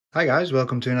Hi guys,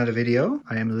 welcome to another video.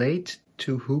 I am late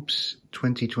to Hoops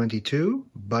 2022,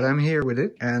 but I'm here with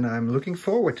it and I'm looking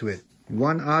forward to it.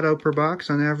 1 auto per box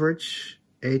on average,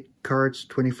 8 cards,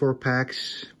 24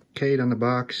 packs, Cade on the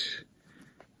box,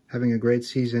 having a great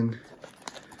season.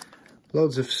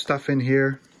 Loads of stuff in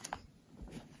here.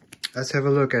 Let's have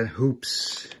a look at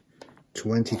Hoops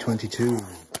 2022.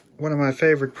 One of my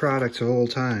favorite products of all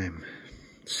time.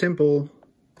 Simple,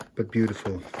 but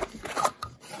beautiful.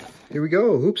 Here we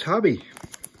go, Hoops Hobby.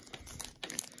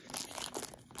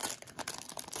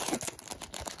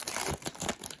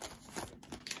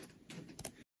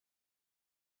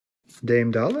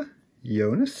 Dame Dalla,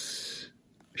 Jonas,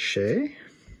 Shea,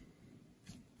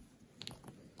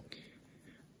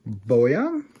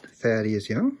 Bojan, Thaddeus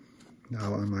Young,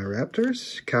 now on my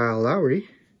Raptors, Kyle Lowry.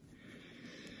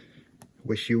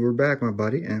 Wish you were back, my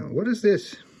buddy. And what is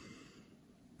this?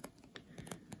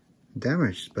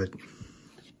 Damaged, but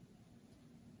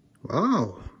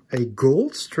wow, a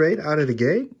gold straight out of the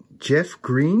gate. Jeff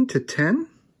Green to 10.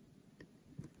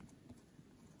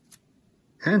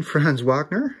 And Franz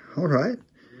Wagner. All right.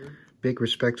 Big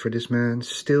respect for this man.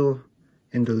 Still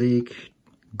in the league.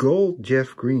 Gold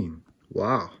Jeff Green.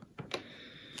 Wow.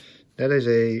 That is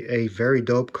a very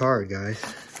dope card, guys.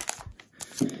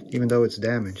 Even though it's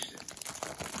damaged.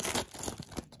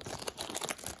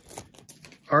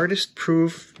 Artist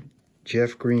proof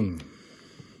Jeff Green.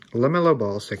 LaMelo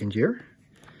Ball, second year.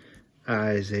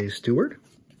 Isaiah Stewart.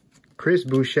 Chris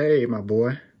Boucher, my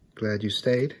boy. Glad you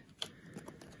stayed.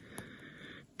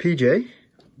 PJ.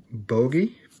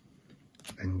 Bogey.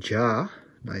 And Ja.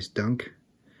 Nice dunk.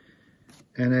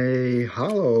 And a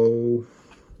hollow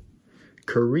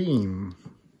Kareem.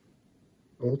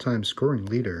 All-time scoring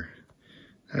leader.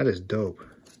 That is dope.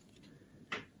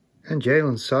 And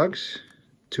Jalen Suggs.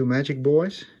 2 Magic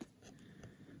boys.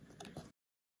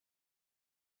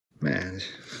 Man,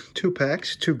 2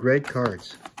 packs, 2 great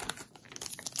cards.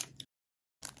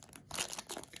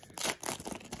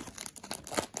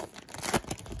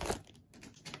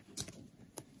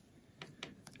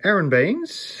 Aaron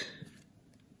Baines,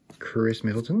 Chris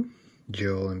Middleton,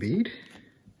 Joel Embiid.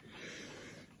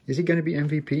 Is he going to be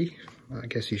MVP? Well, I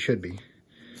guess he should be.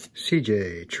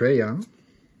 CJ, Trae Young,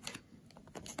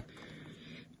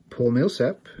 Paul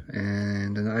Millsap,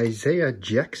 and an Isaiah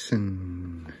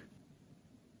Jackson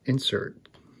insert.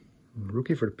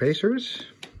 Rookie for the Pacers.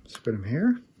 Let's put him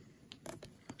here.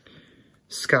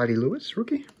 Scottie Lewis,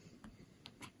 rookie.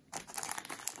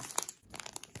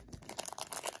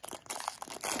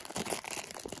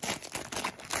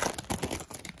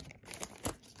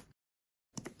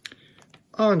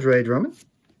 Andre Drummond.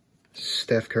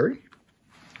 Steph Curry.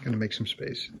 Gonna make some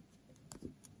space.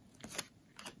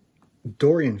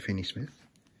 Dorian Finney-Smith.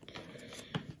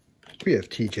 We have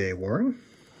TJ Warren.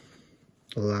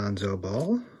 Alonzo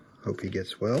Ball, hope he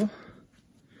gets well.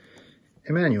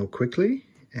 Emmanuel Quickly,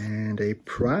 and a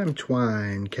Prime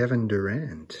Twine Kevin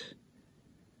Durant.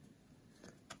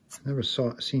 Never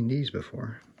seen these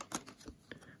before.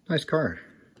 Nice card.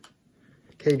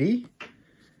 KD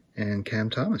and Cam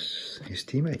Thomas, his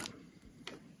teammate.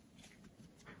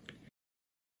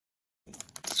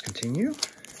 Let's continue.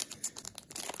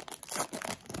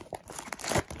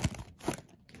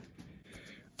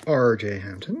 RJ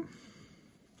Hampton.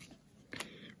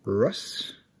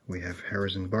 Russ, we have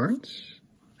Harrison Barnes,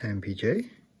 MPJ,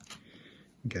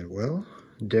 get well,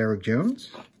 Derek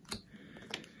Jones,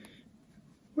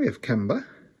 we have Kemba,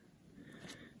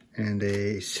 and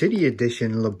a City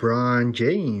Edition LeBron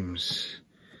James.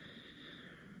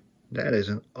 That is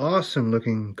an awesome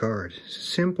looking card,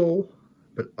 simple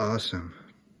but awesome.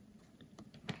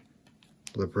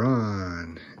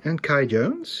 LeBron, and Kai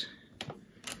Jones.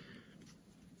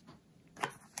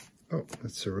 Oh,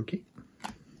 that's a rookie.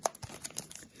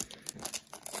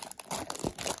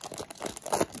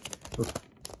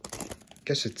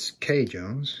 Guess it's K.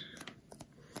 Jones.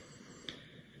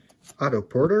 Otto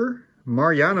Porter.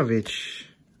 Marjanovic.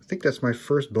 I think that's my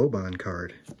first Boban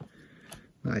card.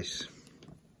 Nice.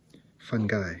 Fun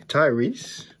guy.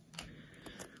 Tyrese.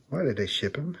 Why did they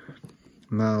ship him?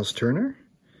 Miles Turner.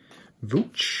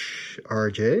 Vooch.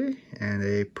 RJ. And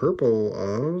a purple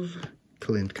of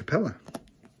Clint Capella.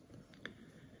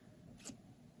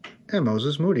 And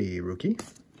Moses Moody, rookie.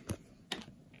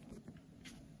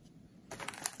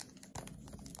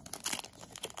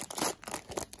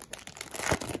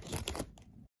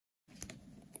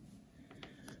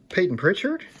 Peyton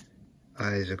Pritchard,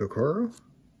 Isaac Okoro,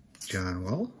 John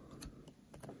Wall,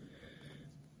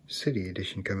 City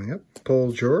Edition coming up,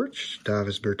 Paul George,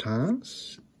 Davis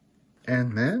Bertans,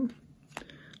 and man,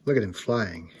 look at him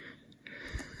flying.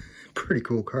 Pretty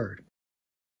cool card.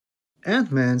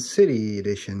 Ant-Man City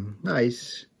Edition.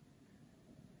 Nice.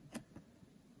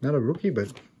 Not a rookie,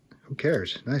 but who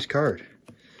cares? Nice card.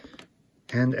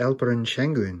 And Alperen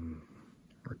Şengün,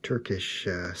 or Turkish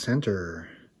center.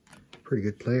 Pretty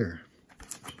good player.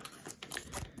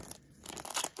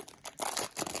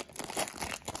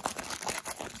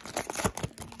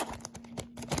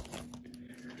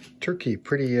 Turkey,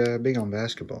 pretty big on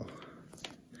basketball.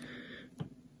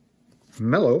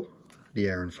 Melo, the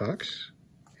Aaron Fox.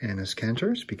 Enes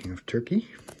Kanter, speaking of Turkey.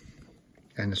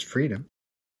 Enes Freedom.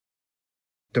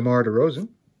 DeMar DeRozan.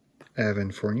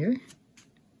 Evan Fournier.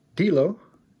 D'Lo.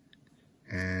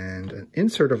 And an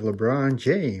insert of LeBron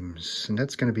James. And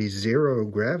that's going to be Zero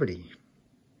Gravity.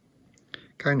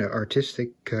 Kind of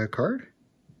artistic card.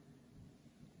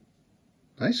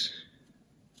 Nice.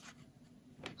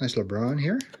 Nice LeBron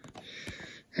here.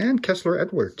 And Kessler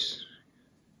Edwards.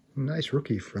 Nice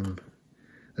rookie from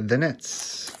the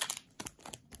Nets.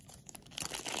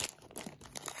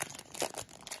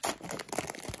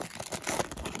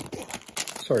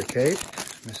 Sorry, Cade.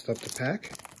 Messed up the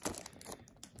pack.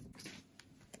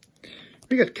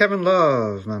 We got Kevin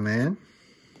Love, my man.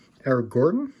 Eric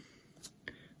Gordon.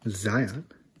 Zion.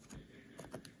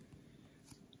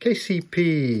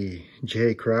 KCP.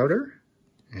 Jay Crowder.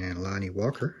 And Lonnie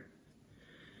Walker.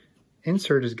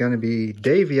 Insert is going to be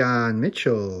Davion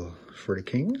Mitchell for the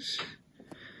Kings.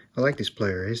 I like this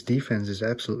player. His defense is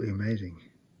absolutely amazing.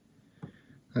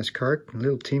 Nice card,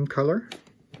 little team color.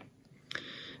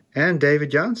 And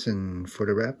David Johnson for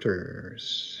the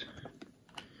Raptors.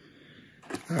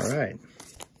 All right.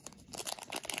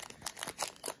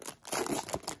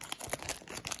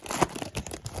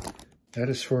 That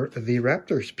is for the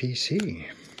Raptors PC.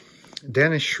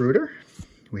 Dennis Schroeder.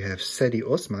 We have Sedi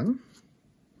Osman.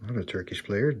 Another Turkish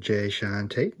player, Jayshawn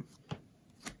Tate.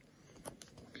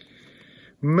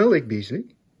 Malik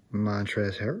Beasley,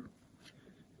 Montrezl Harrell,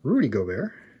 Rudy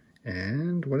Gobert,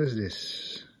 and what is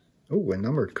this? Oh, a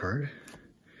numbered card.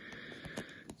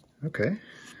 Okay,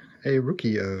 a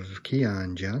rookie of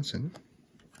Keon Johnson.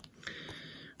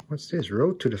 What's this?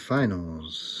 Road to the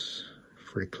Finals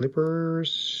for the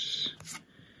Clippers.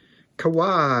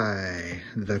 Kawhi,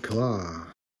 the Claw.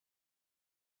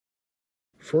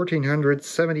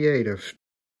 1478 of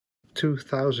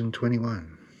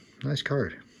 2021. Nice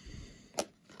card.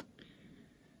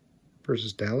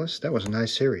 Versus Dallas. That was a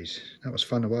nice series. That was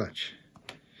fun to watch.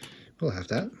 We'll have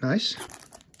that. Nice.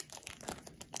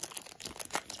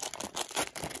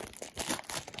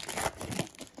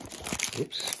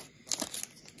 Oops.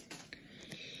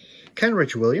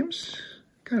 Kenrich Williams.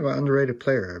 Kind of an underrated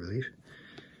player, I believe.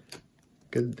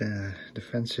 Good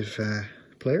defensive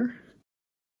player.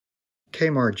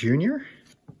 Kmart Jr.,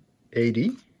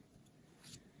 AD,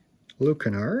 Luke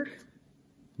Kennard,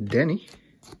 Denny,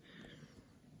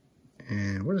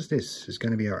 and what is this? Is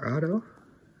going to be our auto?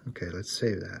 Okay, let's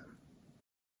save that.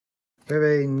 We have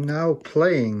a now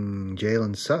playing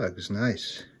Jalen Suggs,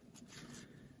 nice.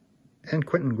 And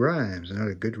Quentin Grimes,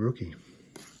 another good rookie.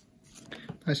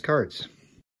 Nice cards.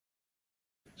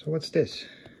 So what's this?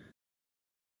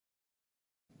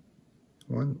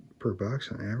 1 per box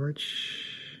on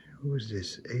average. Who is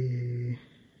this?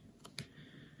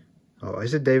 Oh,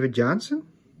 is it David Johnson?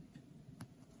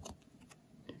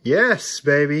 Yes,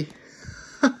 baby.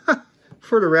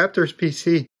 For the Raptors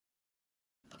PC.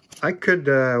 I could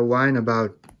whine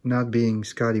about not being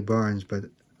Scottie Barnes, but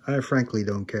I frankly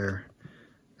don't care.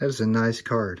 That is a nice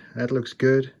card. That looks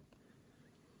good.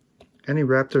 Any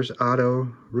Raptors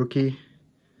auto rookie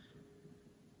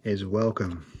is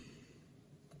welcome.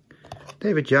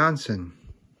 David Johnson.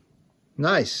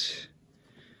 Nice.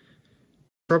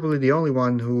 Probably the only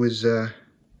one who is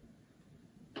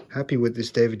happy with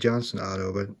this David Johnson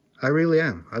auto, but I really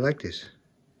am. I like this.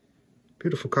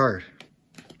 Beautiful card.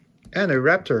 And a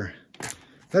Raptor.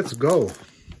 Let's go.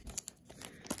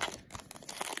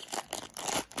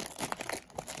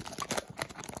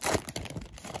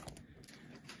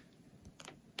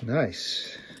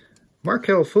 Nice.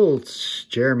 Markelle Fultz,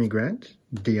 Jeremy Grant,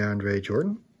 DeAndre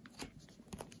Jordan,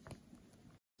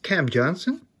 Cam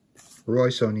Johnson,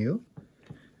 Royce O'Neal,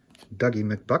 Dougie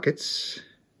McBuckets,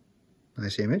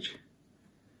 nice image,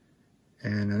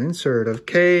 and an insert of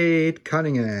Cade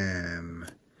Cunningham.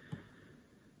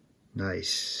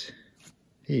 Nice.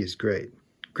 He is great.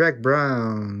 Greg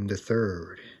Brown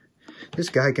III. This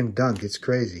guy can dunk. It's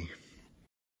crazy.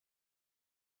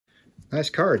 Nice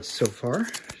cards so far.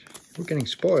 We're getting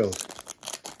spoiled.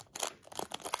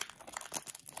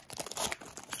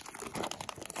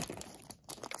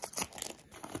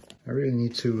 I really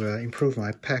need to improve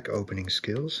my pack opening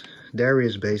skills.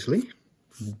 Darius Baisley.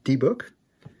 D-Book.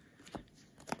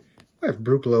 I have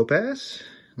Brook Lopez.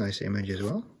 Nice image as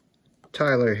well.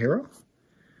 Tyler Hero,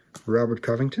 Robert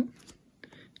Covington,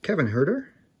 Kevin Huerter,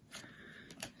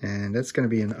 and that's going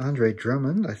to be an Andre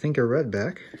Drummond. I think a red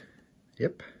back.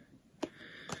 Yep.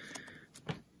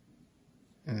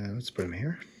 Let's put him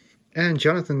here. And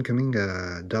Jonathan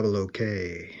Kuminga, double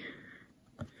OK.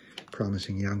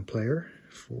 Promising young player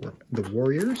for the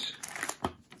Warriors.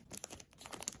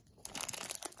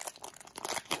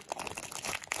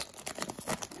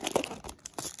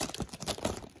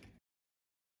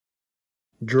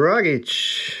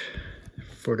 Dragic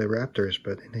for the Raptors,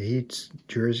 but in the Heat's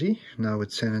jersey. Now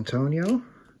with San Antonio.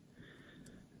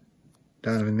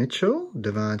 Donovan Mitchell,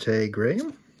 Devontae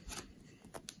Graham,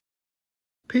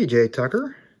 PJ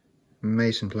Tucker,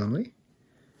 Mason Plumlee,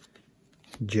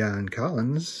 John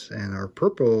Collins, and our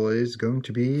purple is going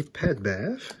to be Pat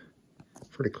Bev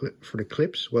for the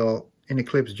Clips. Well, in the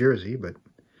Clips jersey, but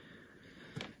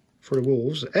for the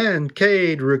Wolves. And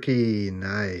Cade rookie,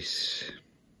 nice.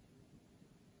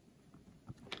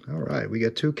 All right, we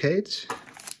got 2 Cades.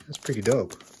 That's pretty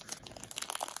dope.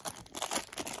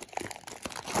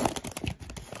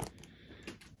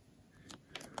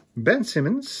 Ben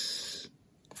Simmons,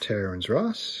 Terrence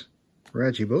Ross,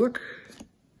 Reggie Bullock,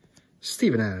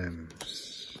 Steven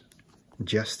Adams,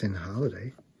 Justin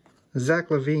Holiday, Zach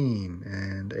LaVine,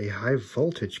 and a high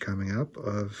voltage coming up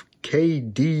of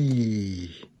KD.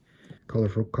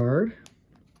 Colorful card.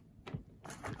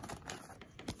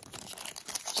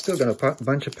 Still got a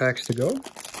bunch of packs to go.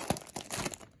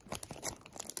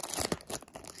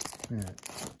 Yeah.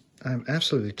 I'm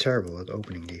absolutely terrible at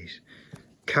opening these.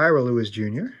 Kyra Lewis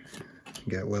Jr.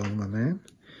 Got well, my man.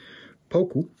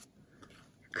 Poku.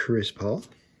 Chris Paul.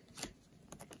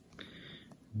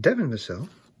 Devin Vassell.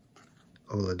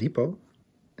 Oladipo.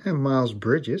 And Miles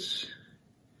Bridges.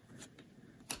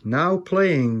 Now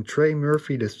playing Trey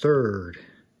Murphy III.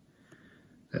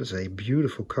 That's a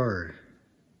beautiful card.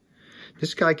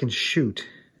 This guy can shoot.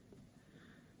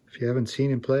 If you haven't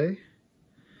seen him play,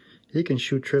 he can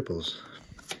shoot triples.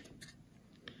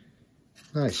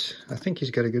 Nice. I think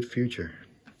he's got a good future.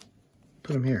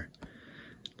 Put him here.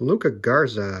 Luka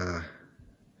Garza.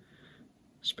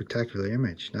 Spectacular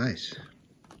image. Nice.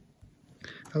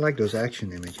 I like those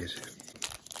action images.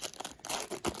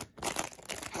 I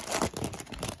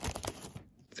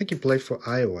think he played for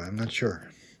Iowa. I'm not sure.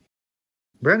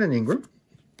 Brandon Ingram.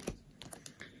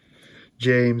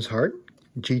 James Hart,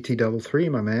 GT33,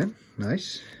 my man.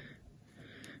 Nice.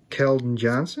 Keldon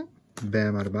Johnson,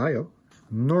 Bam Adebayo,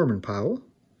 Norman Powell.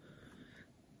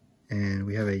 And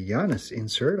we have a Giannis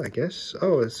insert, I guess.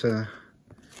 Oh, it's a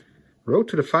Road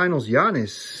to the Finals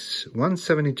Giannis,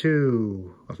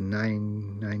 172 of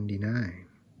 999.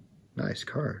 Nice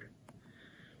card.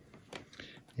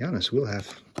 Giannis will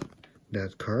have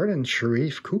that card. And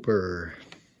Sharif Cooper.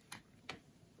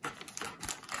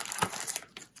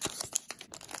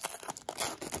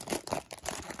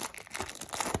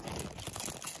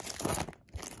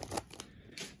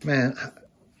 Man,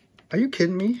 are you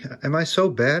kidding me? Am I so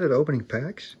bad at opening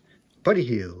packs? Buddy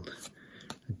Hield,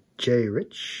 Jay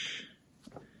Rich,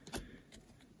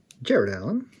 Jared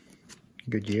Allen,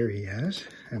 good year he has,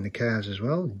 and the Cavs as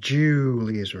well.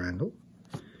 Julius Randle,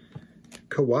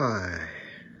 Kawhi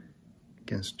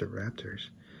against the Raptors,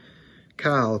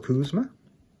 Kyle Kuzma,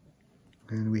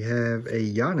 and we have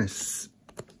a Giannis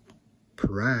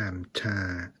Prime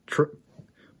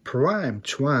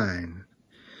Twine.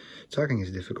 Talking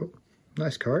is difficult.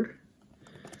 Nice card.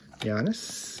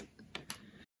 Giannis.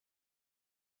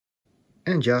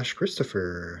 And Josh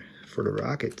Christopher for the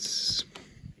Rockets.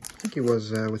 I think he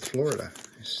was with Florida.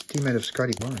 His teammate of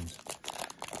Scottie Barnes.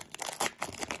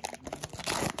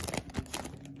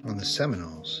 On the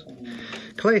Seminoles.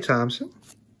 Klay Thompson.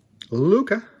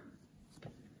 Luka.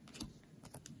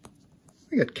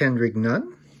 We got Kendrick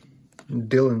Nunn.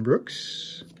 Dylan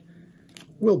Brooks.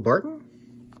 Will Barton.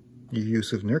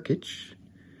 Yusuf Nurkic,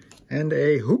 and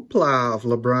a hoopla of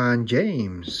LeBron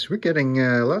James. We're getting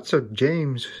lots of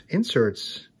James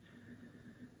inserts.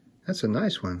 That's a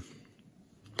nice one.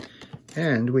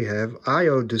 And we have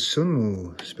Ayo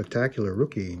Dosunmu, spectacular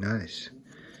rookie. Nice.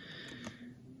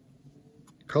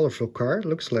 Colorful card.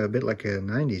 Looks a bit like a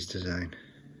 90s design.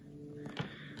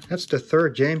 That's the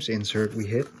 3rd James insert we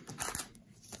hit.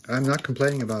 I'm not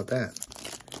complaining about that.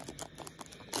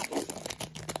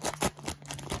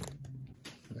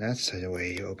 That's the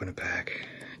way you open a pack.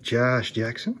 Josh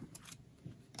Jackson.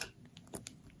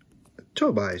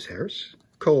 Tobias Harris.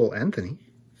 Cole Anthony.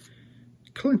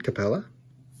 Clint Capella.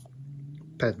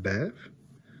 Pat Bev.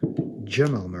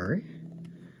 Jamal Murray.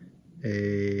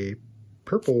 A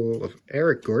purple of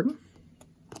Eric Gordon.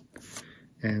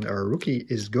 And our rookie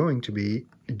is going to be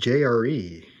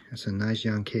JRE. That's a nice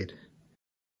young kid.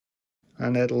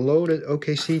 On that loaded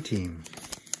OKC team.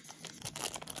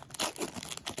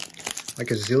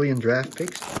 Like a zillion draft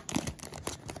picks.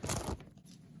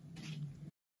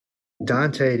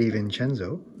 Dante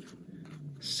DiVincenzo.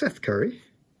 Seth Curry.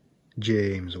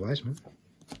 James Wiseman.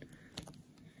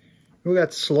 We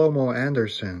got Slow-Mo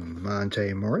Anderson.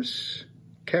 Monte Morris.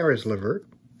 Karis LeVert.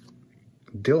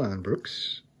 Dillon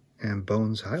Brooks. And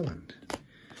Bones Highland.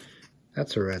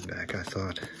 That's a redback, I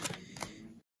thought.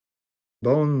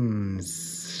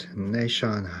 Bones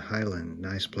Nashon Highland.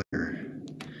 Nice player.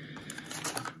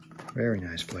 Very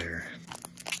nice player.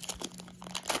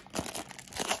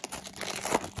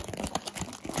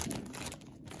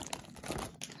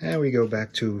 And we go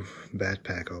back to bad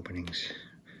pack openings.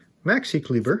 Maxi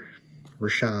Kleber.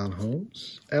 Rashawn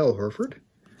Holmes. Al Horford.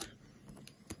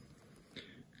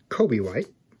 Kobe White.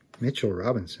 Mitchell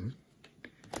Robinson.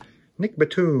 Nick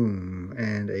Batum,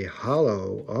 and a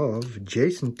hollow of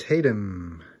Jason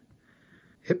Tatum.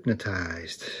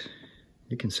 Hypnotized.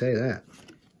 You can say that.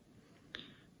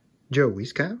 Joe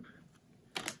Wieskamp.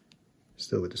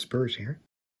 Still with the Spurs here.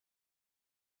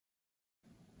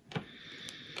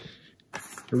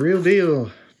 The real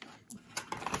deal.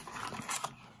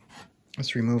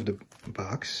 Let's remove the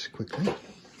box quickly.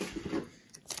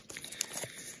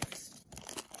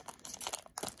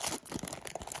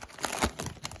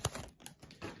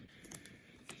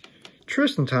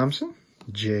 Tristan Thompson,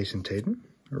 Jason Tatum,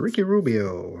 Ricky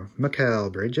Rubio,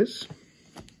 Mikal Bridges.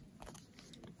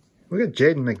 We got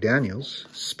Jaden McDaniels,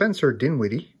 Spencer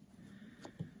Dinwiddie,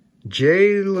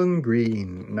 Jalen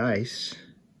Green, nice.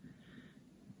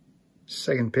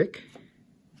 Second pick.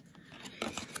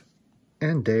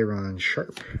 And Day'Ron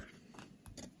Sharpe.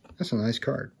 That's a nice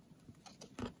card.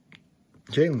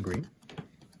 Jalen Green.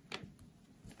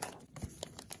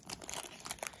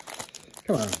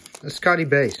 Come on, a Scottie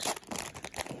base.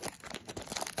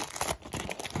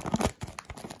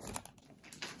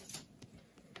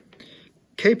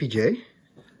 KPJ,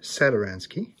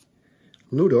 Satoransky,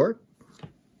 Ludort.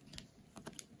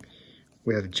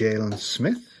 We have Jalen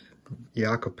Smith,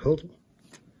 Jakob Poeltl,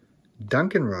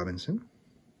 Duncan Robinson.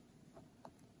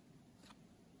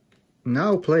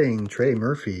 Now playing Trey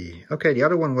Murphy. Okay, the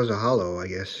other one was a hollow, I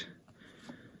guess.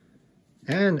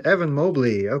 And Evan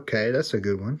Mobley. Okay, that's a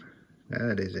good one.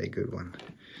 That is a good one.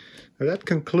 So that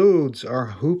concludes our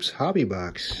Hoops Hobby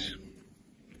Box.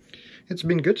 It's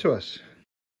been good to us.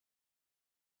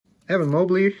 Evan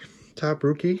Mobley, top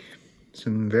rookie.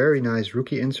 Some very nice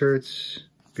rookie inserts.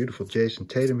 Beautiful Jason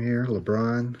Tatum here.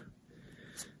 LeBron.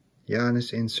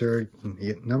 Giannis insert.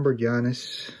 Numbered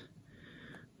Giannis.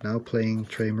 Now playing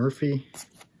Trey Murphy.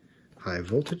 High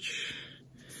voltage.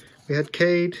 We had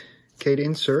Cade. Cade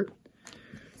insert.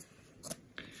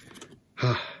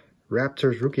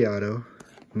 Raptors rookie auto.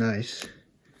 Nice.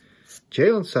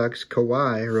 Jalen Suggs.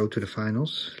 Kawhi. Road to the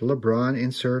finals. LeBron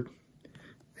insert.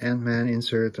 Ant-Man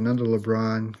insert, another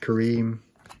LeBron, Kareem.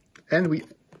 And we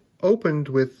opened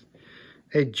with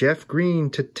a Jeff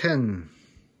Green to 10.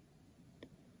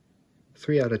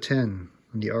 3 out of 10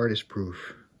 on the artist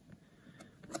proof.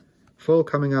 Full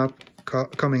coming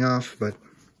off, but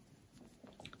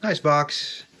nice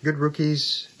box. Good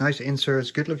rookies, nice inserts,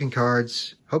 good looking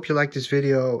cards. Hope you liked this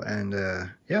video, and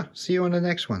yeah, see you on the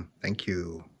next one. Thank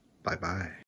you. Bye-bye.